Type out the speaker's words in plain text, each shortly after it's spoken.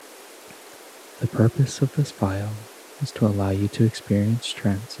The purpose of this file is to allow you to experience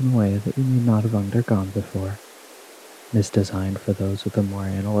trance in a way that you may not have undergone before. It is designed for those with a more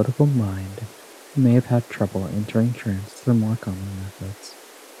analytical mind who may have had trouble entering trance through more common methods.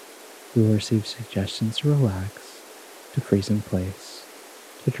 You will receive suggestions to relax, to freeze in place,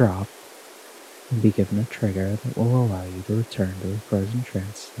 to drop, and be given a trigger that will allow you to return to a frozen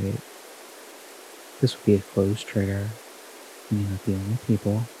trance state. This will be a closed trigger, meaning that the only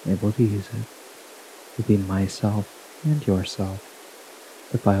people able to use it will be myself and yourself.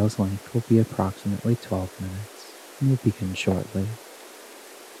 The file's length will be approximately 12 minutes and will begin shortly.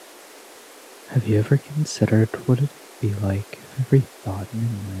 Have you ever considered what it would be like if every thought in your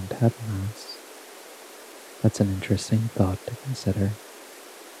mind had mass? That's an interesting thought to consider.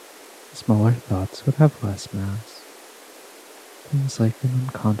 Smaller thoughts would have less mass. Things like an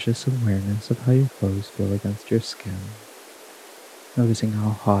unconscious awareness of how your clothes feel against your skin, noticing how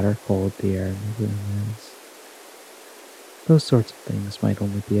hot or cold the air in the room is. Those sorts of things might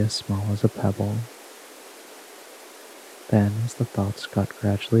only be as small as a pebble. Then, as the thoughts got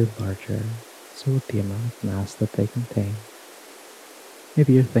gradually larger, so would the amount of mass that they contain.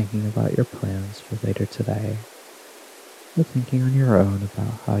 Maybe you're thinking about your plans for later today, or thinking on your own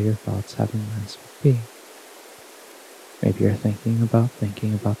about how your thoughts having mass would be. Maybe you're thinking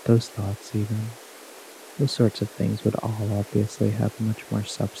about those thoughts even. Those sorts of things would all obviously have much more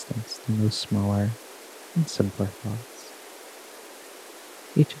substance than those smaller and simpler thoughts.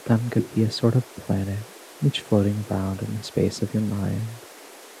 Each of them could be a sort of planet, each floating around in the space of your mind.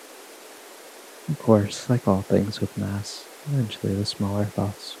 Of course, like all things with mass, eventually the smaller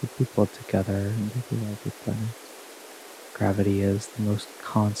thoughts would be pulled together into the larger planet. Gravity is the most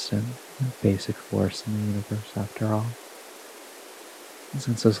constant and basic force in the universe after all. And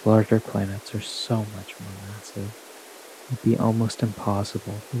since those larger planets are so much more massive, it would be almost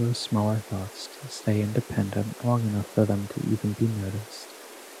impossible for those smaller thoughts to stay independent long enough for them to even be noticed.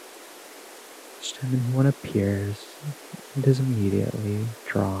 Each time a new one appears, it is immediately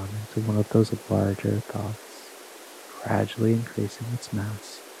drawn into one of those larger thoughts, gradually increasing its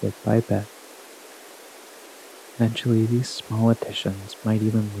mass bit by bit. Eventually, these small additions might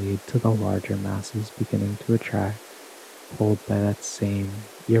even lead to the larger masses beginning to attract, pulled by that same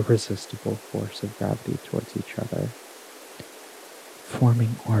irresistible force of gravity towards each other,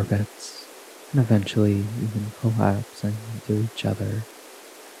 forming orbits, and eventually even collapsing into each other,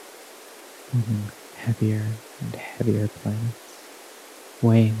 forming heavier and heavier planets,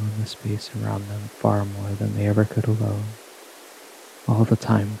 weighing on the space around them far more than they ever could alone, all the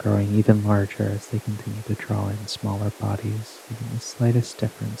time growing even larger as they continue to draw in smaller bodies, even the slightest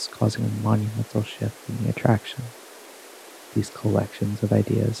difference causing a monumental shift in the attraction. These collections of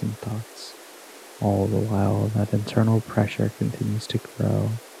ideas and thoughts, all the while that internal pressure continues to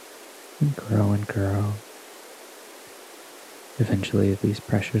grow and grow and grow. Eventually, these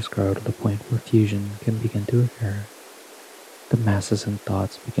pressures grow to the point where fusion can begin to occur, the masses and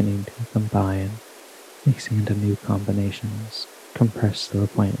thoughts beginning to combine, mixing into new combinations, compressed to the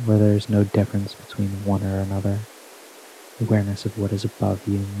point where there is no difference between one or another. Awareness of what is above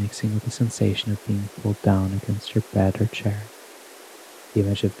you mixing with the sensation of being pulled down against your bed or chair. The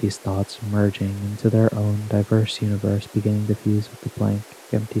image of these thoughts merging into their own diverse universe beginning to fuse with the blank,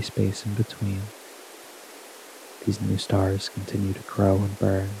 empty space in between. These new stars continue to grow and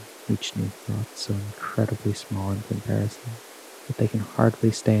burn, each new thought so incredibly small in comparison that they can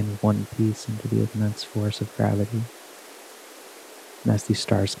hardly stay in one piece under the immense force of gravity. And as these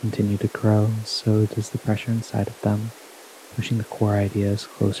stars continue to grow, so does the pressure inside of them, pushing the core ideas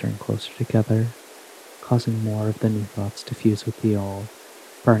closer and closer together, causing more of the new thoughts to fuse with the old,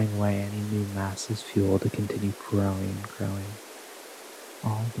 burning away any new mass as fuel to continue growing and growing.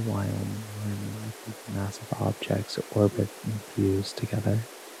 All the while more and more of these massive objects orbit and fuse together.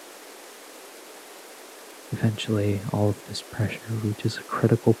 Eventually, all of this pressure reaches a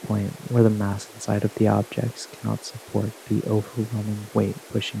critical point where the mass inside of the objects cannot support the overwhelming weight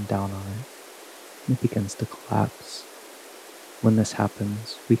pushing down on it, and it begins to collapse. When this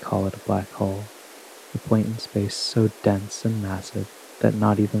happens, we call it a black hole, a point in space so dense and massive that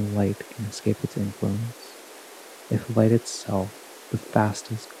not even light can escape its influence. If light itself, the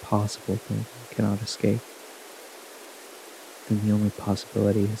fastest possible thing, cannot escape, then the only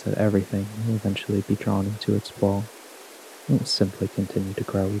possibility is that everything will eventually be drawn into its ball and will simply continue to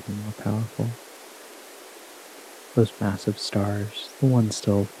grow even more powerful. Those massive stars, the ones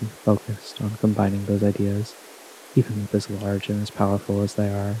still focused on combining those ideas, even with as large and as powerful as they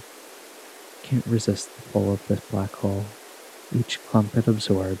are, can't resist the pull of this black hole, each clump it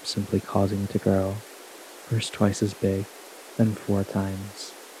absorbs simply causing it to grow, first twice as big, then 4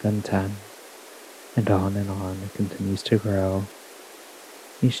 times, then 10, and on it continues to grow.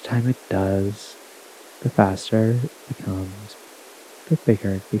 Each time it does, the faster it becomes, the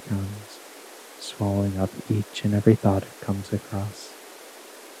bigger it becomes, swallowing up each and every thought it comes across.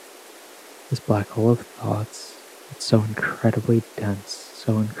 This black hole of thoughts, it's so incredibly dense,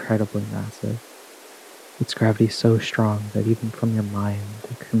 so incredibly massive. Its gravity so strong that even from your mind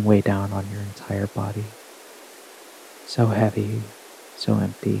it can weigh down on your entire body. So heavy, so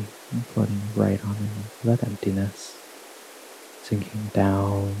empty, and floating right on into that emptiness, sinking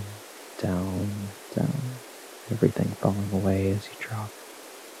down, down, down, everything falling away as you drop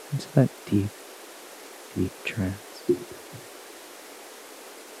into that deep, deep trance.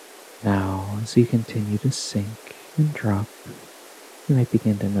 Now, as you continue to sink and drop, you might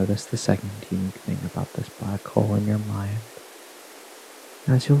begin to notice the second unique thing about this black hole in your mind.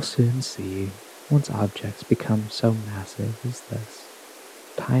 As you'll soon see, once objects become so massive as this,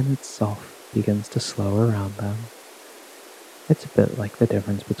 time itself begins to slow around them. It's a bit like the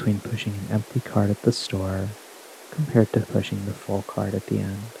difference between pushing an empty cart at the store compared to pushing the full cart at the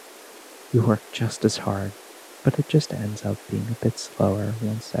end. You work just as hard, but it just ends up being a bit slower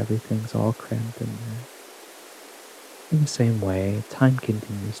once everything's all crammed in there. In the same way, time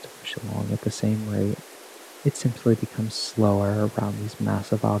continues to push along at the same rate. It simply becomes slower around these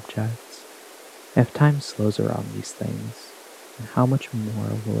massive objects. If time slows around these things, then how much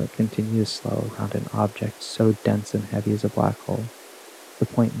more will it continue to slow around an object so dense and heavy as a black hole, the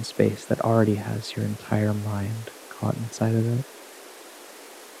point in space that already has your entire mind caught inside of it?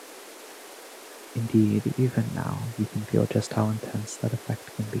 Indeed, even now, you can feel just how intense that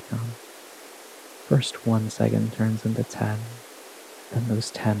effect can become. First 1 second turns into 10, then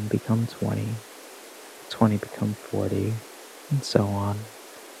those 10 become 20, 20 become 40, and so on.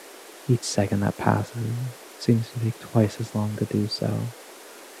 Each second that passes seems to take twice as long to do so.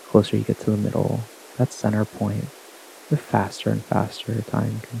 The closer you get to the middle, that center point, the faster and faster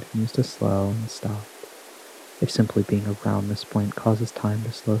time continues to slow and stop. If simply being around this point causes time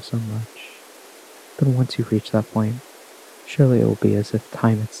to slow so much, then once you reach that point, surely it will be as if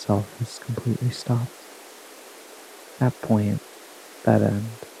time itself has completely stopped. That point, that end,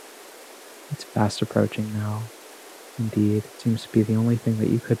 it's fast approaching now. Indeed, it seems to be the only thing that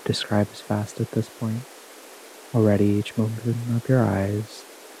you could describe as fast at this point. Already each movement of your eyes,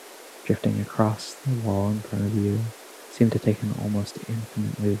 drifting across the wall in front of you, seem to take an almost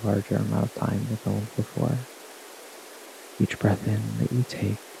infinitely larger amount of time than before. Each breath in that you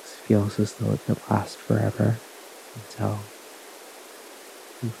take feels as though it could last forever, until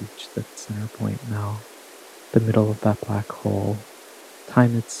you reach the center point now, the middle of that black hole.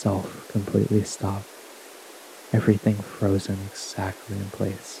 Time itself completely stopped. Everything frozen exactly in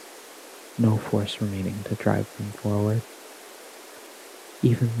place. No force remaining to drive them forward.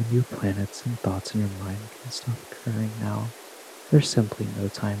 Even the new planets and thoughts in your mind can stop occurring now. There's simply no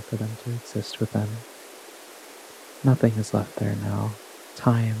time for them to exist within. Nothing is left there now.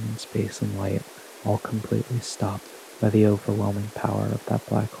 Time and space and light all completely stopped by the overwhelming power of that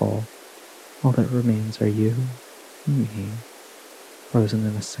black hole. All that remains are you and me, frozen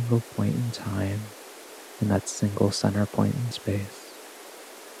in a single point in time, in that single center point in space.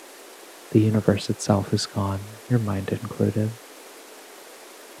 The universe itself is gone, your mind included.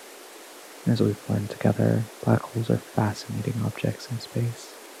 As we've learned together, black holes are fascinating objects in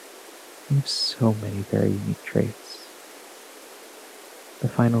space. They have so many very unique traits. The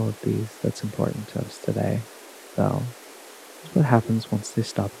final of these that's important to us today, though, is what happens once they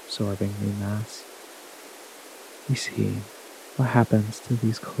stop absorbing new mass. You see, what happens to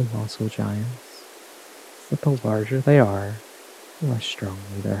these colossal giants is that the larger they are, the less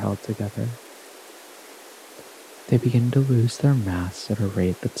strongly they're held together. They begin to lose their mass at a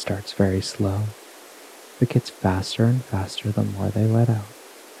rate that starts very slow, but gets faster and faster the more they let out.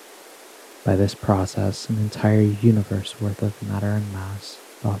 By this process, an entire universe worth of matter and mass,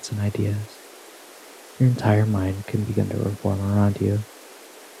 thoughts and ideas, your entire mind can begin to reform around you.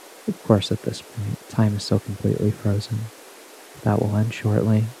 Of course, at this point, time is so completely frozen. That will end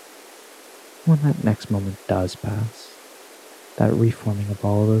shortly. When that next moment does pass, that reforming of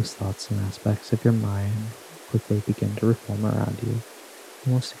all of those thoughts and aspects of your mind will quickly begin to reform around you,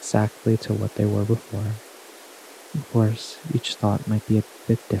 almost exactly to what they were before. Of course, each thought might be a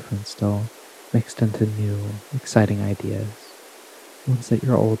bit different still, mixed into new, exciting ideas, ones that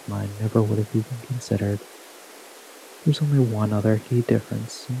your old mind never would have even considered. There's only one other key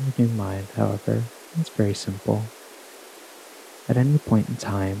difference in your new mind, however, and it's very simple. At any point in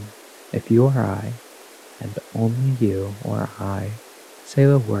time, if you or I, and only you or I, say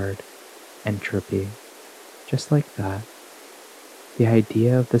the word entropy, just like that, The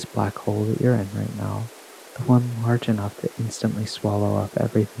idea of this black hole that you're in right now, the one large enough to instantly swallow up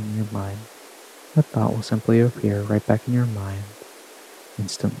everything in your mind, that thought will simply appear right back in your mind,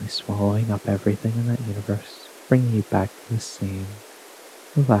 instantly swallowing up everything in that universe, bringing you back to the same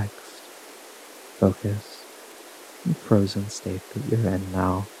relaxed, focused, and frozen state that you're in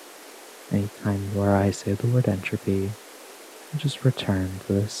now. Anytime you or I say the word entropy, you just return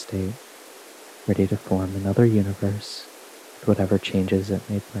to this state, ready to form another universe with whatever changes it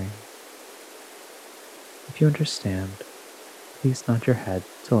may bring. If you understand, please nod your head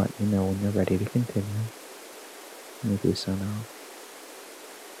to let me know when you're ready to continue. Let me do so now.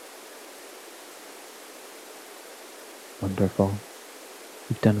 Wonderful.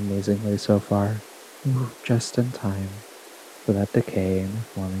 You've done amazingly so far. You're just in time for that decay and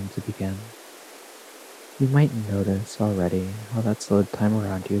reforming to begin. You might notice already how that slowed time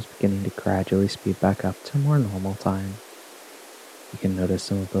around you is beginning to gradually speed back up to more normal time. You can notice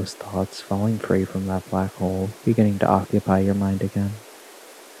some of those thoughts falling free from that black hole, beginning to occupy your mind again.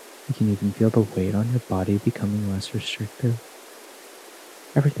 You can even feel the weight on your body becoming less restrictive.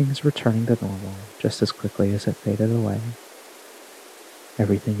 Everything is returning to normal just as quickly as it faded away.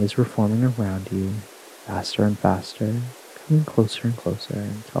 Everything is reforming around you, faster and faster, coming closer and closer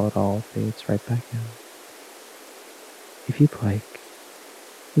until it all fades right back in. If you'd like,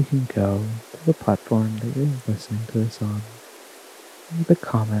 you can go to the platform that you're listening to this on, leave a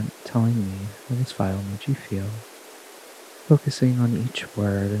comment telling me how this file made you feel, focusing on each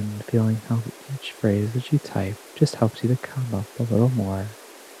word and feeling how each phrase that you type just helps you to come up a little more.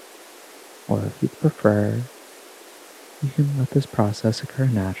 Or if you'd prefer, you can let this process occur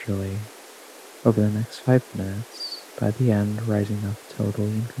naturally over the next 5 minutes, by the end rising up totally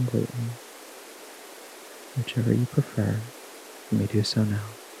and completely. Whichever you prefer, you may do so now.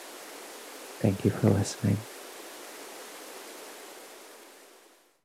 Thank you for listening.